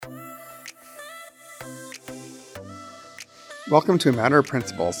Welcome to A Matter of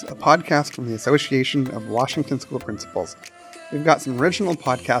Principles, a podcast from the Association of Washington School Principals. We've got some original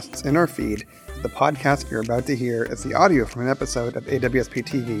podcasts in our feed. The podcast you're about to hear is the audio from an episode of AWSP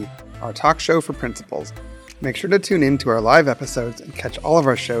TV, our talk show for principals. Make sure to tune in to our live episodes and catch all of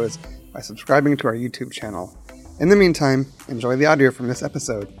our shows by subscribing to our YouTube channel. In the meantime, enjoy the audio from this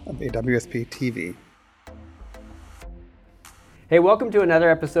episode of AWSP TV. Hey, welcome to another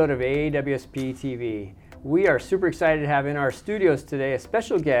episode of AWSP TV. We are super excited to have in our studios today a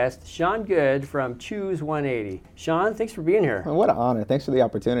special guest, Sean Goode from Choose 180. Sean, thanks for being here. What an honor. Thanks for the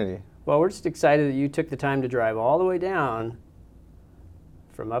opportunity. Well, we're just excited that you took the time to drive all the way down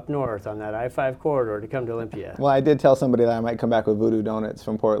from up north on that I-5 corridor to come to Olympia. Well, I did tell somebody that I might come back with voodoo donuts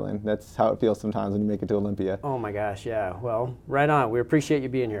from Portland. That's how it feels sometimes when you make it to Olympia. Oh my gosh, yeah. Well, right on. We appreciate you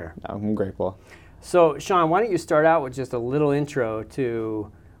being here. I'm grateful. So, Sean, why don't you start out with just a little intro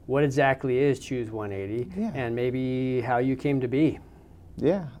to what exactly is Choose 180 and maybe how you came to be.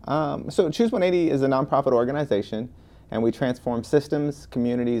 Yeah. So Choose 180 is a nonprofit organization, and we transform systems,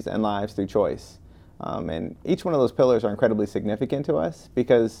 communities, and lives through choice. And each one of those pillars are incredibly significant to us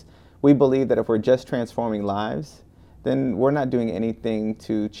because we believe that if we're just transforming lives, then we're not doing anything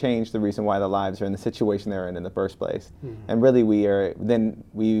to change the reason why the lives are in the situation they're in the first place. And really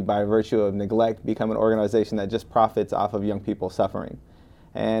we, by virtue of neglect, become an organization that just profits off of young people suffering.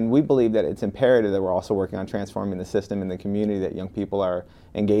 And we believe that it's imperative that we're also working on transforming the system and the community that young people are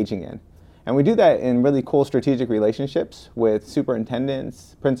engaging in. And we do that in really cool strategic relationships with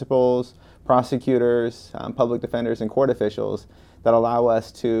superintendents, principals, prosecutors, public defenders, and court officials that allow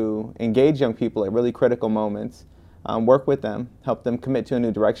us to engage young people at really critical moments, work with them, help them commit to a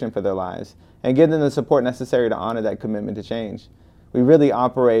new direction for their lives, and give them the support necessary to honor that commitment to change. We really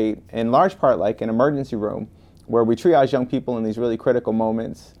operate in large part like an emergency room, where we triage young people in these really critical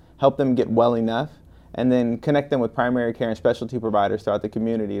moments, help them get well enough, and then connect them with primary care and specialty providers throughout the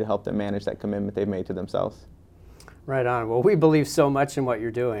community to help them manage that commitment they've made to themselves. Right on. Well, we believe so much in what you're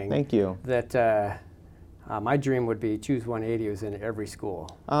doing. Thank you. That my dream would be Choose 180 was in every school.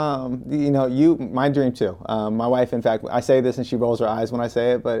 My dream too. My wife, in fact, I say this and she rolls her eyes when I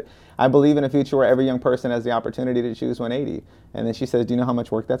say it, but I believe in a future where every young person has the opportunity to choose 180. And then she says, do you know how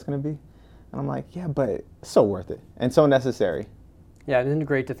much work that's going to be? And I'm like, yeah, but so worth it and so necessary. Yeah, and it's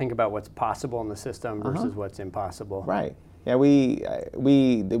great to think about what's possible in the system versus what's impossible. Right. Yeah, we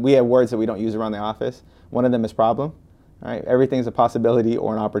have words that we don't use around the office. One of them is problem. Right. Everything's a possibility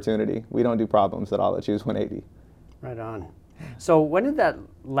or an opportunity. We don't do problems at all at Choose 180. Right on. So when did that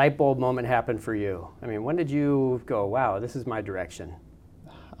light bulb moment happen for you? I mean, when did you go, wow, this is my direction?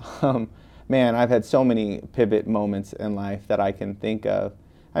 Man, I've had so many pivot moments in life that I can think of.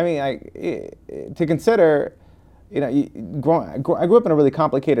 I mean, to consider, I grew up in a really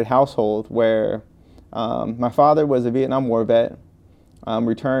complicated household where my father was a Vietnam War vet,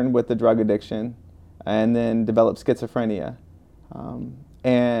 returned with a drug addiction, and then developed schizophrenia.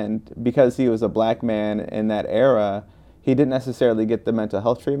 And because he was a black man in that era, he didn't necessarily get the mental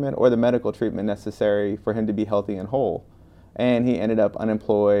health treatment or the medical treatment necessary for him to be healthy and whole. And he ended up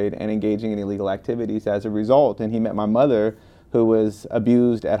unemployed and engaging in illegal activities as a result. And he met my mother, who was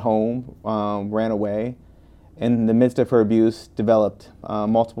abused at home, ran away. In the midst of her abuse, developed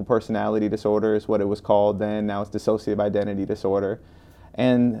multiple personality disorders, what it was called then. Now it's dissociative identity disorder.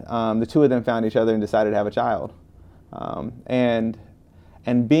 And the two of them found each other and decided to have a child. And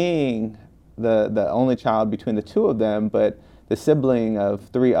being the only child between the two of them, but the sibling of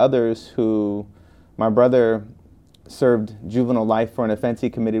three others who my brother served juvenile life for an offense he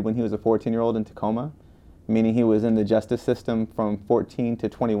committed when he was a 14-year-old in Tacoma, meaning he was in the justice system from 14 to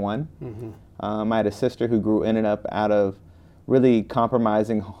 21. I had a sister who grew in and up out of really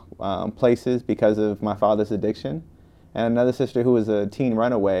compromising places because of my father's addiction, and another sister who was a teen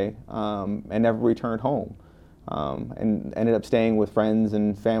runaway and never returned home, and ended up staying with friends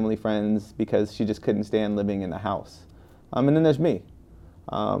and family friends because she just couldn't stand living in the house. And then there's me.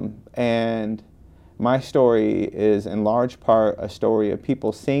 And my story is in large part a story of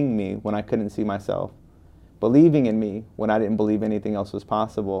people seeing me when I couldn't see myself, believing in me when I didn't believe anything else was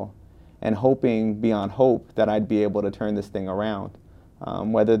possible, and hoping beyond hope that I'd be able to turn this thing around.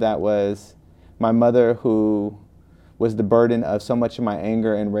 Whether that was my mother, who was the burden of so much of my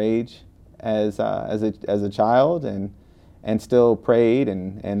anger and rage as a child, and still prayed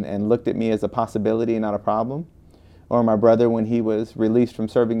and looked at me as a possibility and not a problem. Or my brother, when he was released from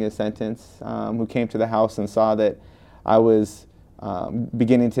serving his sentence, who came to the house and saw that I was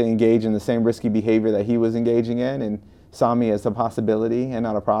beginning to engage in the same risky behavior that he was engaging in, and saw me as a possibility and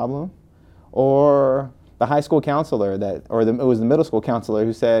not a problem. Or the high school counselor it was the middle school counselor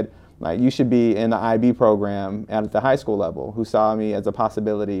who said, like you should be in the IB program at the high school level, who saw me as a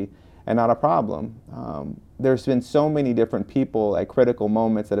possibility and not a problem. There's been so many different people at critical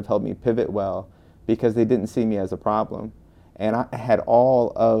moments that have helped me pivot well because they didn't see me as a problem. And I had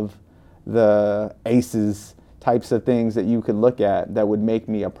all of the ACEs types of things that you could look at that would make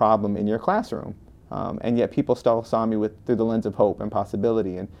me a problem in your classroom. And yet people still saw me through the lens of hope and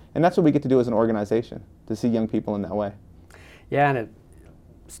possibility. And that's what we get to do as an organization, to see young people in that way. Yeah, and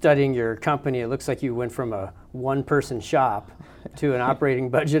studying your company, it looks like you went from a one-person shop to an operating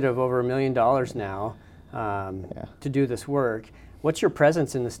budget of over $1 million now to do this work. What's your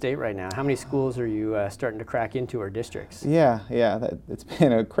presence in the state right now? How many schools are you starting to crack into, or districts? Yeah, it's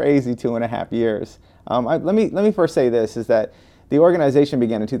been a crazy 2.5 years. Let me first say this, is that the organization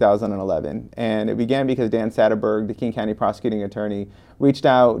began in 2011, and it began because Dan Satterberg, the King County prosecuting attorney, reached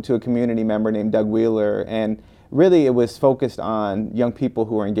out to a community member named Doug Wheeler, and really it was focused on young people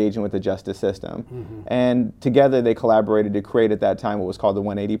who were engaging with the justice system. Mm-hmm. And together they collaborated to create at that time what was called the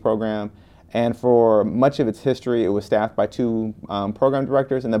 180 program. And for much of its history, it was staffed by 2 program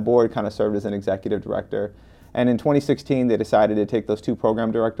directors, and the board kind of served as an executive director. And in 2016, they decided to take those 2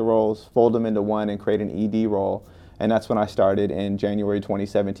 program director roles, fold them into one, and create an ED role. And that's when I started in January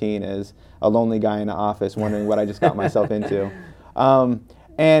 2017 as a lonely guy in the office wondering what I just got myself into.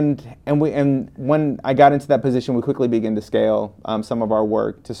 And when I got into that position, we quickly began to scale some of our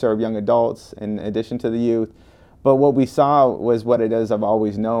work to serve young adults in addition to the youth. But what we saw was what it is I've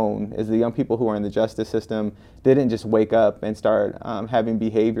always known, is the young people who are in the justice system didn't just wake up and start having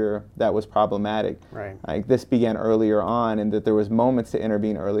behavior that was problematic. Right. Like this began earlier on, and that there was moments to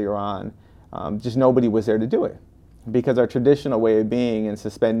intervene earlier on. Just nobody was there to do it. Because our traditional way of being in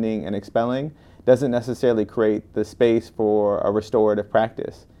suspending and expelling doesn't necessarily create the space for a restorative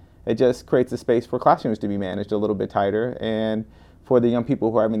practice. It just creates a space for classrooms to be managed a little bit tighter, and for the young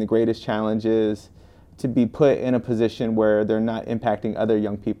people who are having the greatest challenges to be put in a position where they're not impacting other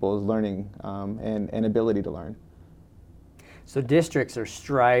young people's learning and ability to learn. So districts are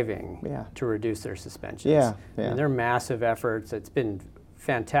striving to reduce their suspensions. And they're massive efforts. It's been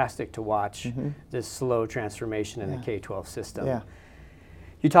fantastic to watch this slow transformation in the K-12 system.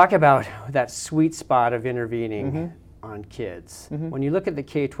 You talk about that sweet spot of intervening on kids. When you look at the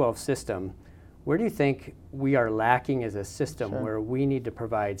K-12 system, where do you think we are lacking as a system where we need to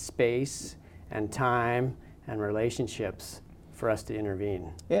provide space and time and relationships for us to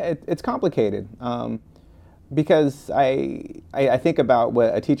intervene? Yeah, it's complicated because I think about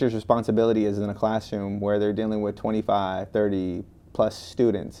what a teacher's responsibility is in a classroom where they're dealing with 25, 30 plus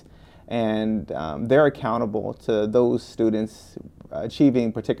students, and they're accountable to those students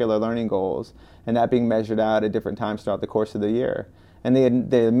achieving particular learning goals, and that being measured out at different times throughout the course of the year. And the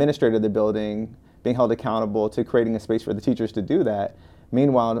administrator of the building being held accountable to creating a space for the teachers to do that,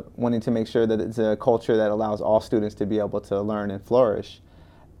 meanwhile wanting to make sure that it's a culture that allows all students to be able to learn and flourish.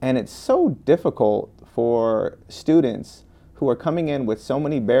 And it's so difficult for students who are coming in with so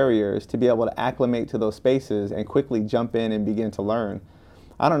many barriers to be able to acclimate to those spaces and quickly jump in and begin to learn.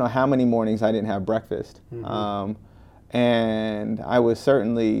 I don't know how many mornings I didn't have breakfast. And I was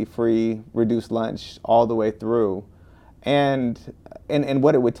certainly free, reduced lunch all the way through. And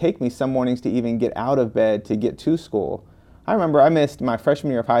what it would take me some mornings to even get out of bed to get to school. I remember I missed my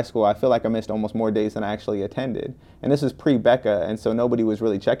freshman year of high school. I feel like I missed almost more days than I actually attended. And this is pre-Becca, and so nobody was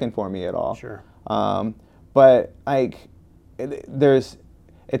really checking for me at all. Sure. But like,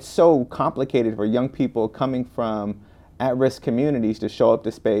 it's so complicated for young people coming from at-risk communities to show up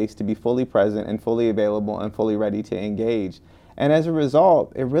to space, to be fully present and fully available and fully ready to engage. And as a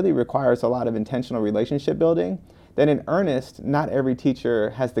result, it really requires a lot of intentional relationship building that in earnest, not every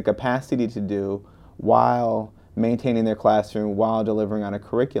teacher has the capacity to do while maintaining their classroom, while delivering on a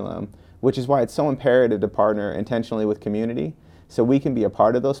curriculum, which is why it's so imperative to partner intentionally with community so we can be a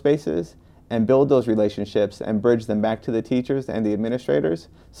part of those spaces and build those relationships and bridge them back to the teachers and the administrators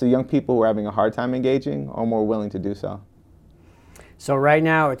so young people who are having a hard time engaging are more willing to do so. So right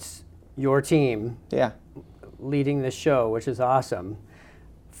now it's your team leading this show, which is awesome.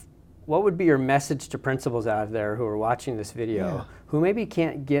 What would be your message to principals out there who are watching this video who maybe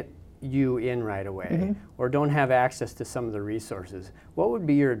can't get you in right away or don't have access to some of the resources? What would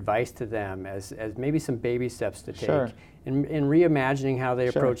be your advice to them as maybe some baby steps to take in reimagining how they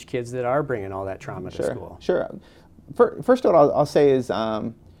approach kids that are bringing all that trauma to school? First of all, I'll say is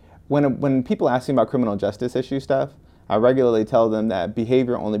when people ask me about criminal justice issue stuff, I regularly tell them that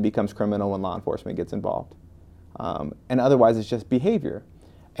behavior only becomes criminal when law enforcement gets involved. And otherwise it's just behavior.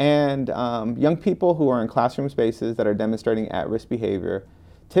 And young people who are in classroom spaces that are demonstrating at-risk behavior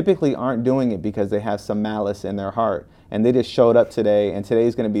typically aren't doing it because they have some malice in their heart and they just showed up today and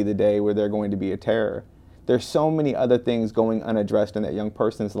today's going to be the day where they're going to be a terror. There's so many other things going unaddressed in that young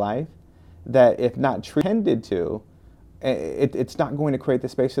person's life that if not tended to, it's not going to create the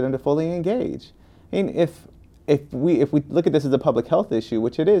space for them to fully engage. I mean, if we look at this as a public health issue,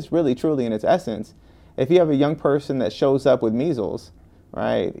 which it is really truly in its essence, if you have a young person that shows up with measles,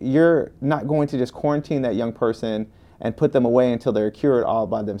 right, you're not going to just quarantine that young person and put them away until they're cured all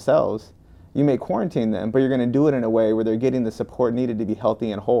by themselves. You may quarantine them, but you're going to do it in a way where they're getting the support needed to be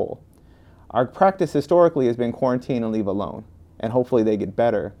healthy and whole. Our practice historically has been quarantine and leave alone, and hopefully they get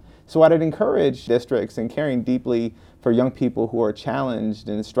better. So I'd encourage districts in caring deeply for young people who are challenged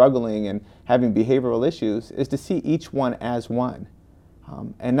and struggling and having behavioral issues is to see each one as one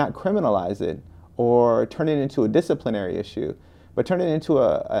and not criminalize it or turn it into a disciplinary issue, but turn it into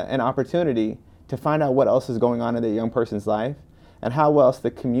an opportunity to find out what else is going on in that young person's life and how else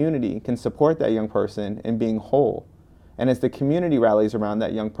the community can support that young person in being whole. And as the community rallies around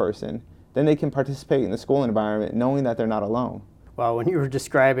that young person, then they can participate in the school environment knowing that they're not alone. Well, when you were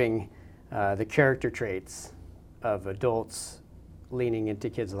describing the character traits of adults leaning into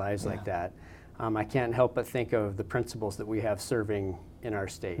kids' lives like that, I can't help but think of the principals that we have serving in our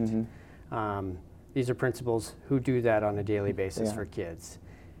state. These are principals who do that on a daily basis for kids.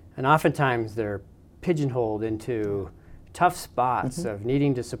 And oftentimes they're pigeonholed into tough spots of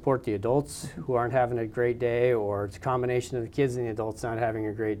needing to support the adults who aren't having a great day, or it's a combination of the kids and the adults not having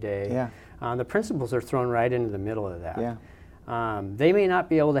a great day. The principals are thrown right into the middle of that. They may not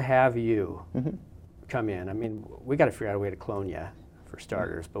be able to have you come in. I mean, we got to figure out a way to clone you, for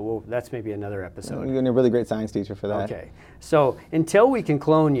starters, but that's maybe another episode. You're a really great science teacher for that. Okay, so until we can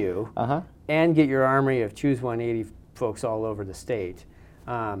clone you and get your army of Choose 180 folks all over the state,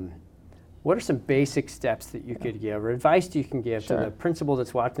 what are some basic steps that you could give, or advice you can give to the principal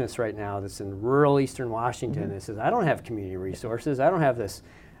that's watching this right now that's in rural Eastern Washington that says, I don't have community resources, I don't have this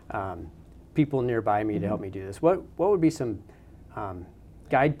people nearby me to help me do this. What would be some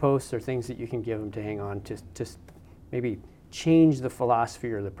guideposts or things that you can give them to hang on to maybe change the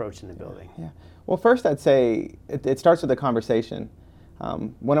philosophy or the approach in the building? Well, first I'd say it starts with a conversation.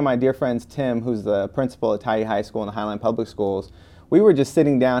 One of my dear friends, Tim, who's the principal at Tye High School and the Highline Public Schools, we were just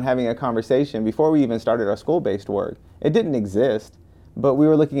sitting down having a conversation before we even started our school-based work. It didn't exist, but we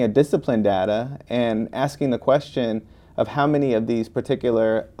were looking at discipline data and asking the question of how many of these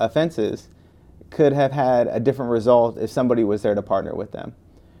particular offenses could have had a different result if somebody was there to partner with them.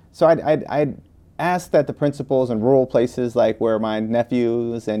 So I'd ask that the principals in rural places, like where my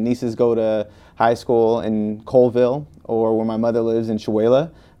nephews and nieces go to high school in Colville, or where my mother lives in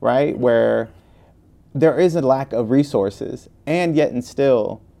Chewelah, right, where there is a lack of resources, and yet and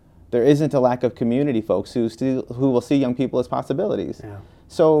still there isn't a lack of community folks who will see young people as possibilities.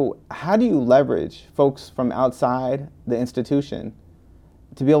 So how do you leverage folks from outside the institution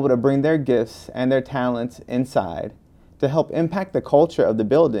to be able to bring their gifts and their talents inside to help impact the culture of the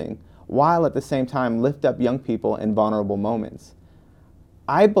building while at the same time lift up young people in vulnerable moments?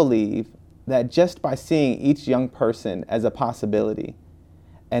 I believe that just by seeing each young person as a possibility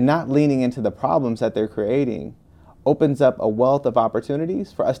and not leaning into the problems that they're creating opens up a wealth of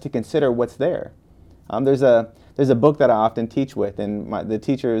opportunities for us to consider what's there. There's a book that I often teach with, and the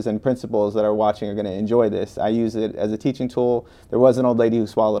teachers and principals that are watching are going to enjoy this. I use it as a teaching tool. There was an old lady who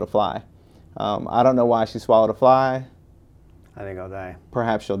swallowed a fly. I don't know why she swallowed a fly. I think I'll die.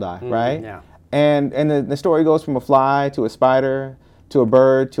 Perhaps she'll die, right? And the story goes from a fly to a spider to a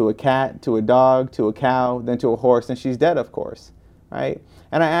bird to a cat to a dog to a cow, then to a horse, and she's dead, of course, right?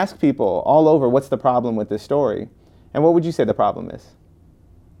 And I ask people all over, what's the problem with this story? And what would you say the problem is?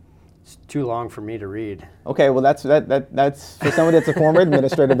 It's too long for me to read. Okay, well that's for somebody that's a former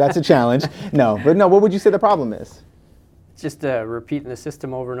administrator, that's a challenge. No, what would you say the problem is? It's just repeating the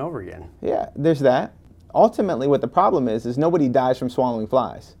system over and over again. Yeah, there's that. Ultimately, what the problem is nobody dies from swallowing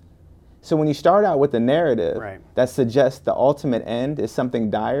flies. So when you start out with a narrative that suggests the ultimate end is something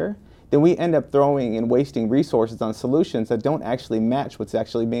dire, then we end up throwing and wasting resources on solutions that don't actually match what's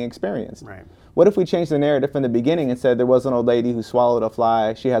actually being experienced. What if we changed the narrative from the beginning and said there was an old lady who swallowed a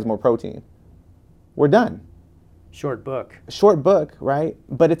fly, she has more protein? We're done. Short book. Short book, right?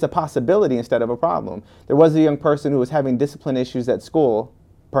 But it's a possibility instead of a problem. There was a young person who was having discipline issues at school.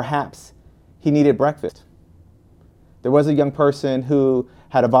 Perhaps he needed breakfast. There was a young person who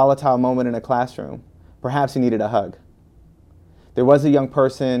had a volatile moment in a classroom. Perhaps he needed a hug. There was a young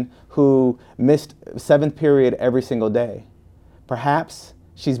person who missed 7th period every single day. Perhaps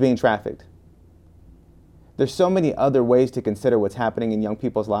she's being trafficked. There's so many other ways to consider what's happening in young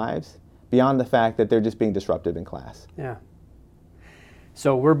people's lives beyond the fact that they're just being disruptive in class.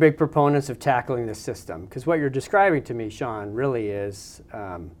 So we're big proponents of tackling the system, because what you're describing to me, Sean, really is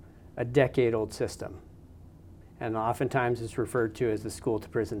a decade-old system. And oftentimes it's referred to as the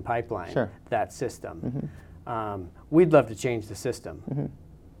school-to-prison pipeline, sure. that system. Mm-hmm. We'd love to change the system. Mm-hmm.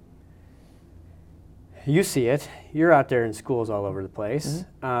 You see it. You're out there in schools all over the place.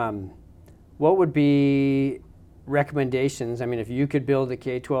 Mm-hmm. What would be recommendations? I mean, if you could build a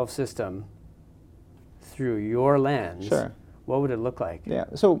K-12 system through your lens, sure. what would it look like? Yeah.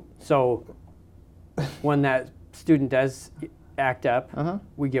 So when that student does act up,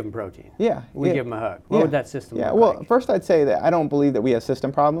 we give them protein. Yeah. We give them a hug. What would that system look like? Well, first I'd say that I don't believe that we have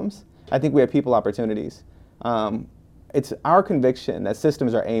system problems. I think we have people opportunities. It's our conviction that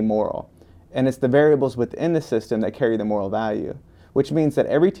systems are amoral, and it's the variables within the system that carry the moral value, which means that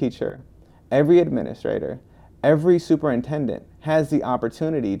every teacher, every administrator, every superintendent has the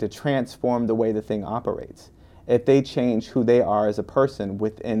opportunity to transform the way the thing operates if they change who they are as a person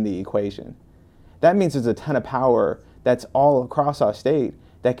within the equation. That means there's a ton of power that's all across our state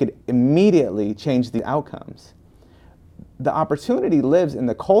that could immediately change the outcomes. The opportunity lives in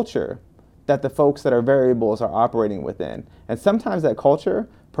the culture that the folks that are variables are operating within. And sometimes that culture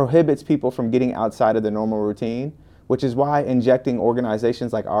prohibits people from getting outside of the normal routine, which is why injecting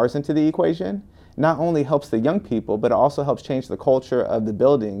organizations like ours into the equation not only helps the young people, but it also helps change the culture of the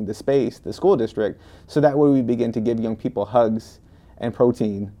building, the space, the school district, so that way we begin to give young people hugs and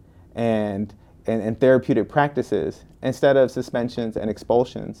protein and therapeutic practices instead of suspensions and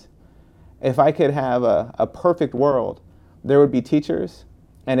expulsions. If I could have a perfect world, there would be teachers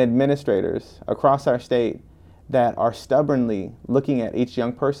and administrators across our state that are stubbornly looking at each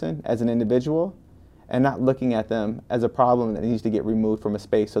young person as an individual and not looking at them as a problem that needs to get removed from a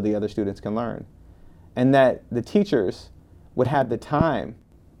space so the other students can learn. And that the teachers would have the time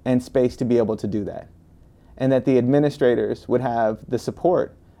and space to be able to do that. And that the administrators would have the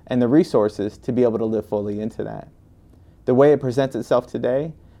support and the resources to be able to live fully into that. The way it presents itself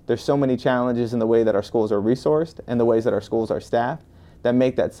today, there's so many challenges in the way that our schools are resourced and the ways that our schools are staffed that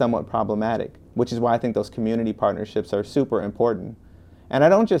make that somewhat problematic, which is why I think those community partnerships are super important. And I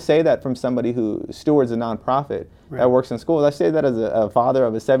don't just say that from somebody who stewards a nonprofit that works in schools. I say that as a father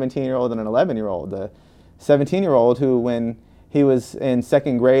of a 17-year-old and an 11-year-old. The 17-year-old who, when he was in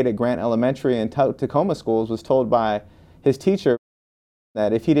second grade at Grant Elementary in Tacoma schools, was told by his teacher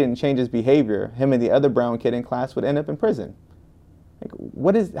that if he didn't change his behavior, him and the other brown kid in class would end up in prison.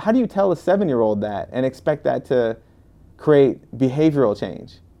 Like, how do you tell a 7-year-old that and expect that to create behavioral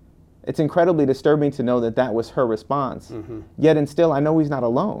change? It's incredibly disturbing to know that that was her response. Mm-hmm. Yet and still, I know he's not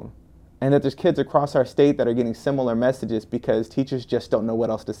alone. And that there's kids across our state that are getting similar messages because teachers just don't know what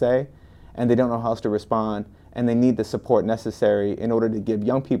else to say, and they don't know how else to respond, and they need the support necessary in order to give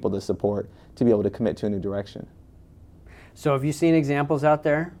young people the support to be able to commit to a new direction. So have you seen examples out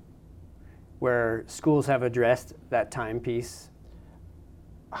there where schools have addressed that time piece?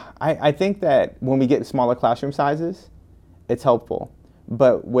 I think that when we get smaller classroom sizes, it's helpful.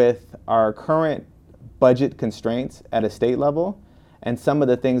 But with our current budget constraints at a state level and some of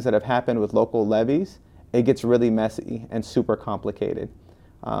the things that have happened with local levies, it gets really messy and super complicated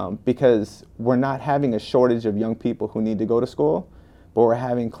because we're not having a shortage of young people who need to go to school, but we're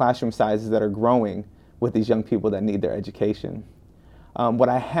having classroom sizes that are growing with these young people that need their education. What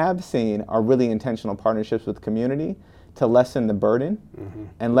I have seen are really intentional partnerships with the community to lessen the burden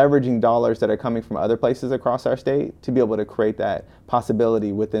and leveraging dollars that are coming from other places across our state to be able to create that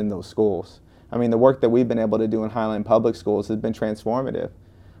possibility within those schools. I mean, the work that we've been able to do in Highland Public Schools has been transformative,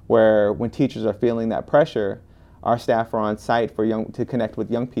 where when teachers are feeling that pressure, our staff are on site to connect with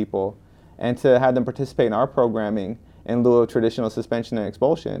young people and to have them participate in our programming in lieu of traditional suspension and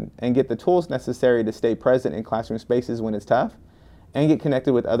expulsion and get the tools necessary to stay present in classroom spaces when it's tough and get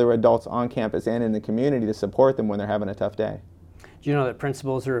connected with other adults on campus and in the community to support them when they're having a tough day. Do you know that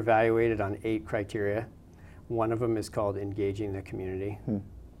principals are evaluated on 8 criteria? One of them is called engaging the community.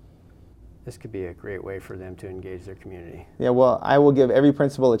 This could be a great way for them to engage their community. Yeah, well, I will give every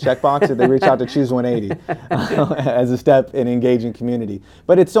principal a checkbox if they reach out to Choose 180 as a step in engaging community.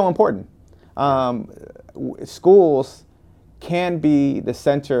 But it's so important. Schools can be the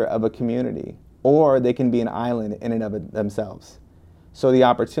center of a community, or they can be an island in and of themselves. So the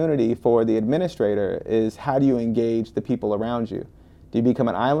opportunity for the administrator is, how do you engage the people around you? Do you become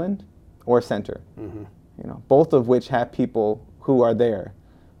an island or a center? You know, both of which have people who are there,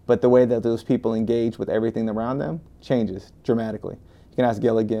 but the way that those people engage with everything around them changes dramatically. You can ask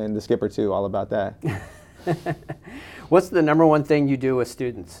Gilligan, the skipper too, all about that. What's the number one thing you do with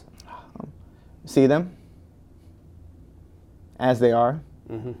students? See them as they are,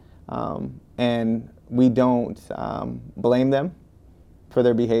 and we don't blame them. for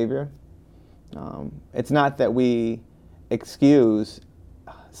their behavior. It's not that we excuse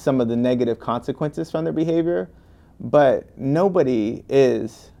some of the negative consequences from their behavior, but nobody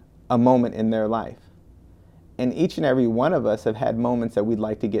is a moment in their life. And each and every one of us have had moments that we'd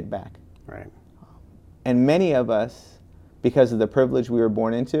like to get back. Right. And many of us, because of the privilege we were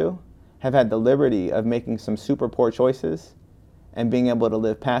born into, have had the liberty of making some super poor choices and being able to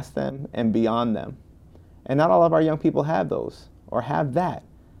live past them and beyond them. And not all of our young people have those or have that.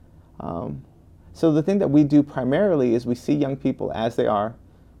 So the thing that we do primarily is we see young people as they are,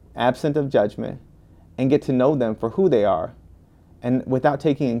 absent of judgment, and get to know them for who they are, and without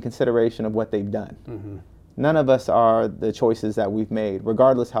taking in consideration of what they've done. Mm-hmm. None of us are the choices that we've made,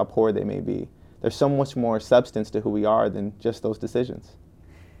 regardless how poor they may be. There's so much more substance to who we are than just those decisions.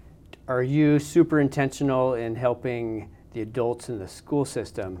 Are you super intentional in helping the adults in the school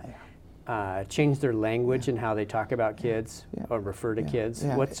system change their language and how they talk about kids or refer to kids?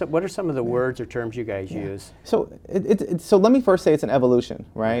 Yeah. What are some of the words or terms you guys use? So so let me first say it's an evolution,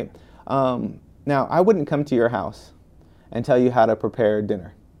 right? Now, I wouldn't come to your house and tell you how to prepare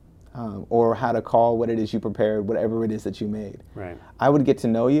dinner or how to call what it is you prepared, whatever it is that you made. Right. I would get to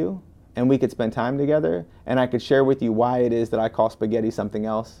know you, and we could spend time together, and I could share with you why it is that I call spaghetti something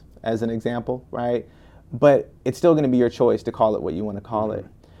else, as an example, right? But it's still going to be your choice to call it what you want to call it.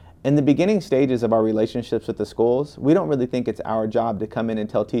 In the beginning stages of our relationships with the schools, we don't really think it's our job to come in and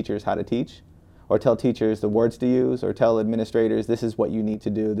tell teachers how to teach, or tell teachers the words to use, or tell administrators this is what you need to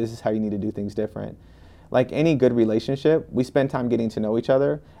do, this is how you need to do things different. Like any good relationship, we spend time getting to know each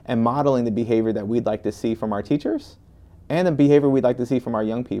other and modeling the behavior that we'd like to see from our teachers and the behavior we'd like to see from our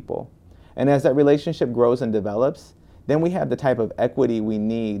young people. And as that relationship grows and develops, then we have the type of equity we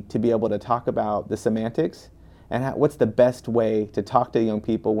need to be able to talk about the semantics and what's the best way to talk to young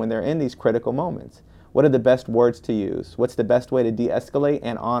people when they're in these critical moments. What are the best words to use? What's the best way to de-escalate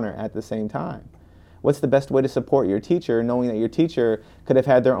and honor at the same time? What's the best way to support your teacher, knowing that your teacher could have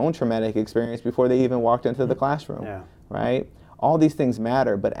had their own traumatic experience before they even walked into the classroom, right? All these things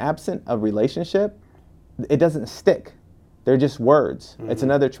matter, but absent of relationship, it doesn't stick. They're just words. Mm-hmm. It's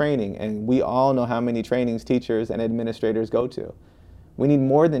another training, and we all know how many trainings teachers and administrators go to. We need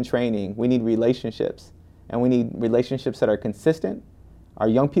more than training. We need relationships, and we need relationships that are consistent. Our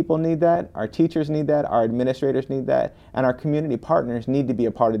young people need that, our teachers need that, our administrators need that, and our community partners need to be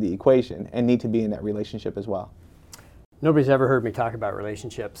a part of the equation and need to be in that relationship as well. Nobody's ever heard me talk about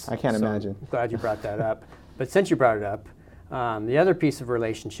relationships. I can't imagine. I'm glad you brought that up. But since you brought it up, the other piece of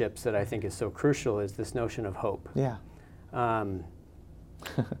relationships that I think is so crucial is this notion of hope. Yeah. How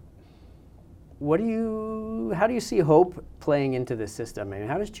do you see hope playing into this system? I mean,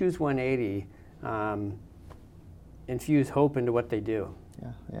 how does Choose 180 infuse hope into what they do?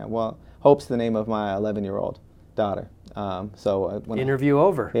 Yeah. Well, Hope's the name of my 11-year-old daughter. Interview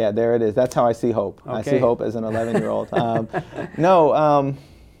over. Yeah, there it is. That's how I see hope. Okay. I see hope as an 11-year-old.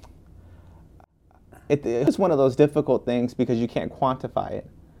 It's one of those difficult things because you can't quantify it,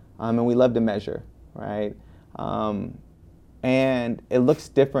 and we love to measure, right? And it looks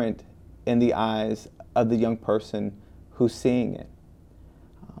different in the eyes of the young person who's seeing it.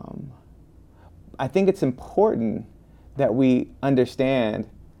 I think it's important that we understand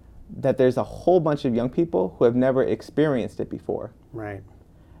that there's a whole bunch of young people who have never experienced it before. Right.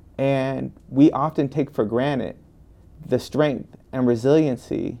 And we often take for granted the strength and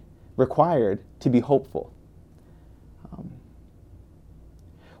resiliency required to be hopeful.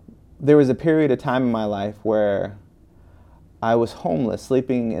 There was a period of time in my life where I was homeless,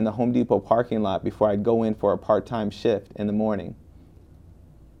 sleeping in the Home Depot parking lot before I'd go in for a part-time shift in the morning.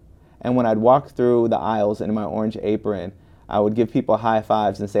 And when I'd walk through the aisles in my orange apron, I would give people high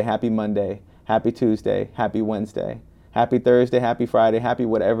fives and say, Happy Monday, Happy Tuesday, Happy Wednesday, Happy Thursday, Happy Friday, Happy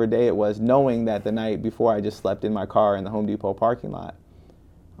whatever day it was, knowing that the night before I just slept in my car in the Home Depot parking lot.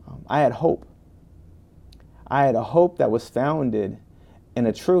 I had hope. I had a hope that was founded in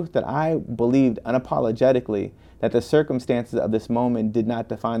a truth that I believed unapologetically, that the circumstances of this moment did not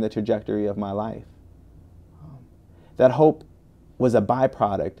define the trajectory of my life. That hope was a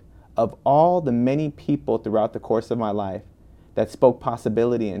byproduct of all the many people throughout the course of my life that spoke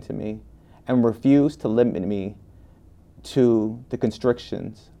possibility into me and refused to limit me to the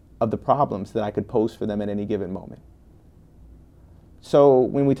constrictions of the problems that I could pose for them at any given moment. So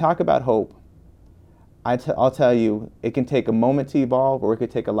when we talk about hope, I'll tell you, it can take a moment to evolve or it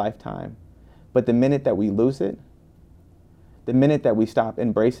could take a lifetime. But the minute that we lose it, the minute that we stop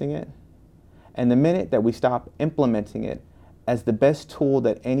embracing it, and the minute that we stop implementing it as the best tool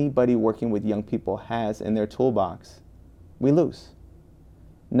that anybody working with young people has in their toolbox, we lose.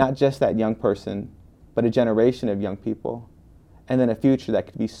 Not just that young person, but a generation of young people, and then a future that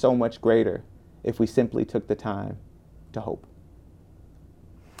could be so much greater if we simply took the time to hope.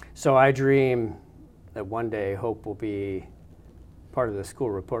 So I dream that one day hope will be part of the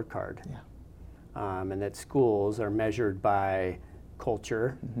school report card. Yeah. And that schools are measured by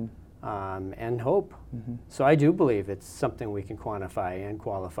culture and hope. So I do believe it's something we can quantify and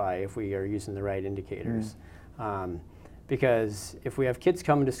qualify if we are using the right indicators. Because if we have kids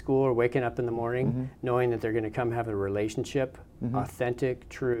coming to school or waking up in the morning knowing that they're going to come have a relationship, authentic,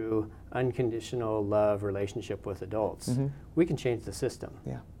 true, unconditional love relationship with adults, we can change the system.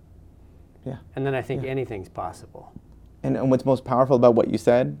 Yeah. Yeah. And then I think anything's possible. And what's most powerful about what you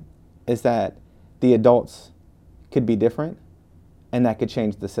said is that the adults could be different, and that could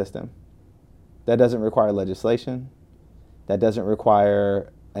change the system. That doesn't require legislation. That doesn't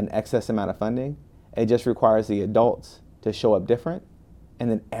require an excess amount of funding. It just requires the adults to show up different, and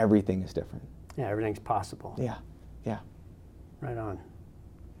then everything is different. Yeah, everything's possible. Yeah, yeah. Right on.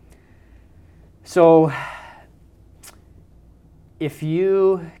 So, if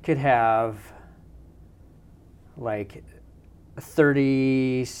you could have like a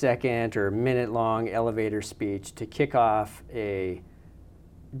 30-second or minute-long elevator speech to kick off a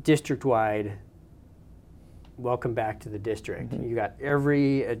district-wide welcome back to the district. You got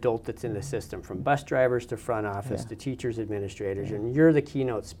every adult that's in the system, from bus drivers to front office to teachers, administrators, and you're the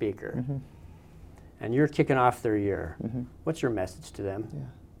keynote speaker. And you're kicking off their year. What's your message to them? Yeah.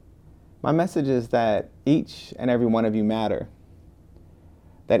 My message is that each and every one of you matter.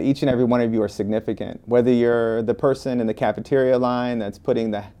 That each and every one of you are significant. Whether you're the person in the cafeteria line that's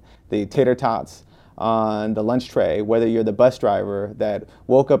putting the tater tots on the lunch tray, whether you're the bus driver that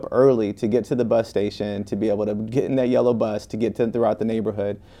woke up early to get to the bus station, to be able to get in that yellow bus, to get throughout the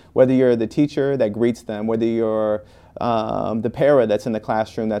neighborhood, whether you're the teacher that greets them, whether you're the para that's in the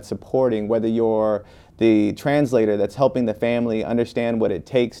classroom that's supporting, whether you're the translator that's helping the family understand what it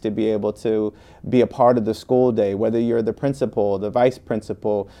takes to be able to be a part of the school day, whether you're the principal, the vice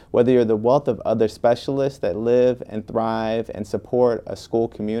principal, whether you're the wealth of other specialists that live and thrive and support a school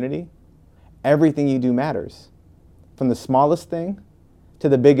community, everything you do matters. From the smallest thing to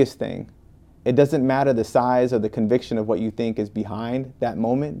the biggest thing. It doesn't matter the size or the conviction of what you think is behind that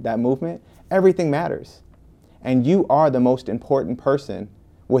moment, that movement. Everything matters. And you are the most important person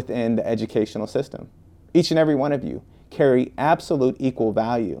within the educational system. Each and every one of you carry absolute equal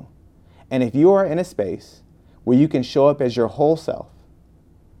value. And if you are in a space where you can show up as your whole self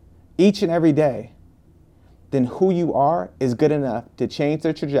each and every day, then who you are is good enough to change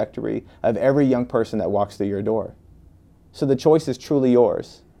the trajectory of every young person that walks through your door. So the choice is truly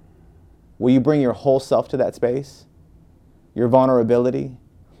yours. Will you bring your whole self to that space? Your vulnerability,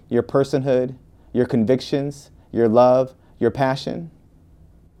 your personhood, your convictions, your love, your passion?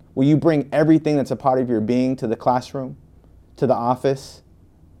 Will you bring everything that's a part of your being to the classroom, to the office,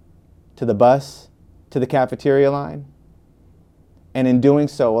 to the bus, to the cafeteria line? And in doing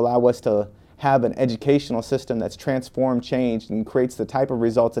so, allow us to have an educational system that's transformed, changed, and creates the type of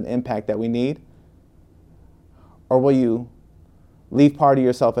results and impact that we need? Or will you leave part of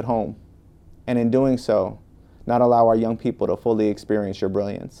yourself at home, and in doing so, not allow our young people to fully experience your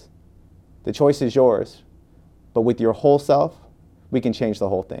brilliance? The choice is yours, but with your whole self, we can change the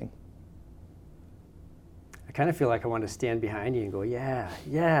whole thing. I kind of feel like I want to stand behind you and go, yeah,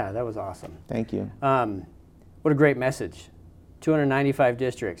 that was awesome. Thank you. What a great message. 295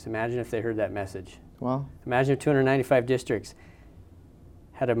 districts. Imagine if they heard that message. Well, imagine if 295 districts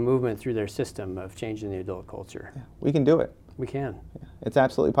had a movement through their system of changing the adult culture. Yeah, we can do it. We can. Yeah, it's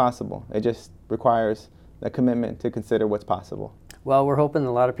absolutely possible. It just requires a commitment to consider what's possible. Well, we're hoping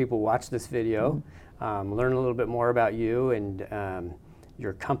a lot of people watch this video, learn a little bit more about you and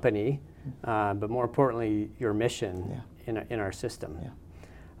your company, but more importantly, your mission in our system.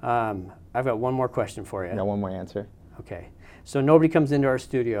 Yeah. I've got one more question for you. I got one more answer. Okay. So nobody comes into our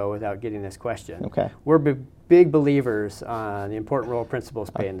studio without getting this question. Okay. We're big believers on the important role principals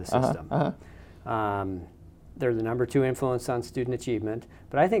play in the system. They're the number 2 influence on student achievement,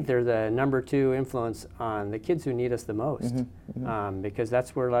 but I think they're the number 2 influence on the kids who need us the most, because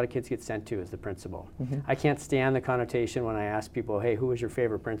that's where a lot of kids get sent to, is the principal. I can't stand the connotation when I ask people, hey, who was your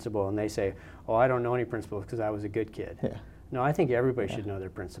favorite principal? And they say, oh, I don't know any principals because I was a good kid. Yeah. No, I think everybody should know their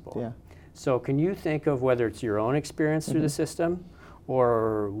principal. Yeah. So can you think of whether it's your own experience through the system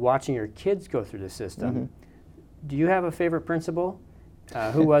or watching your kids go through the system, do you have a favorite principal?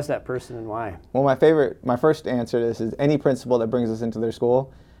 Who was that person and why? Well, my first answer to this is any principal that brings us into their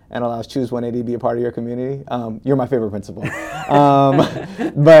school and allows Choose 180 to be a part of your community, you're my favorite principal.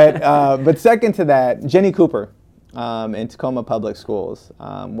 But second to that, Jenny Cooper in Tacoma Public Schools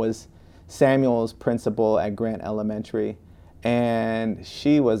was Samuel's principal at Grant Elementary. And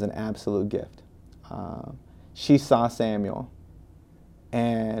she was an absolute gift. She saw Samuel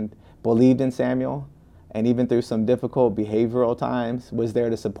and believed in Samuel, and even through some difficult behavioral times, was there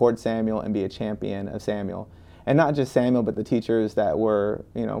to support Samuel and be a champion of Samuel. And not just Samuel, but the teachers that were,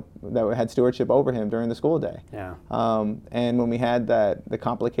 that had stewardship over him during the school day. Yeah. And when we had the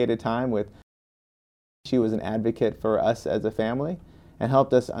complicated time with, she was an advocate for us as a family and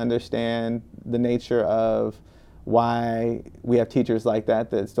helped us understand the nature of why we have teachers like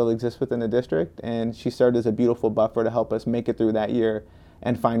that still exist within the district. And she served as a beautiful buffer to help us make it through that year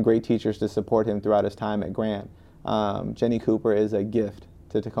and find great teachers to support him throughout his time at Grant. Jenny Cooper is a gift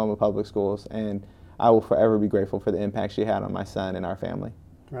to Tacoma Public Schools, and I will forever be grateful for the impact she had on my son and our family.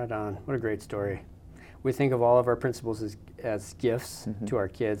 Right on. What a great story. We think of all of our principals as gifts to our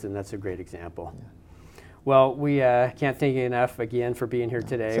kids, and that's a great example. Yeah. Well, we can't thank you enough again for being here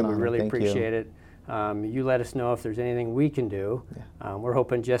today. We really appreciate it. You let us know if there's anything we can do. Yeah. We're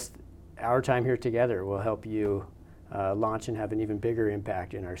hoping just our time here together will help you launch and have an even bigger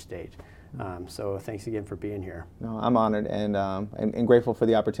impact in our state. So thanks again for being here. No, I'm honored and grateful for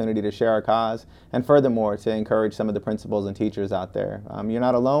the opportunity to share our cause, and furthermore to encourage some of the principals and teachers out there. You're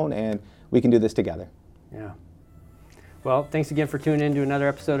not alone, and we can do this together. Yeah. Well, thanks again for tuning in to another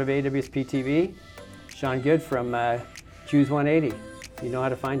episode of AWSP TV. Sean Goode from Choose 180. You know how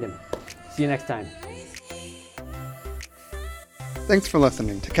to find him. See you next time. Thanks for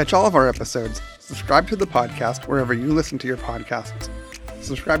listening. To catch all of our episodes, subscribe to the podcast wherever you listen to your podcasts.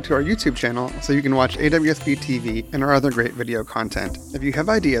 Subscribe to our YouTube channel so you can watch AWSP TV and our other great video content. If you have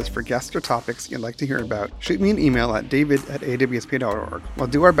ideas for guests or topics you'd like to hear about, shoot me an email at david@awsp.org. We'll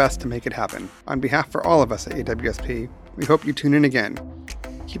do our best to make it happen. On behalf of all of us at AWSP, we hope you tune in again.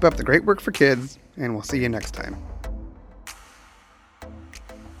 Keep up the great work for kids, and we'll see you next time.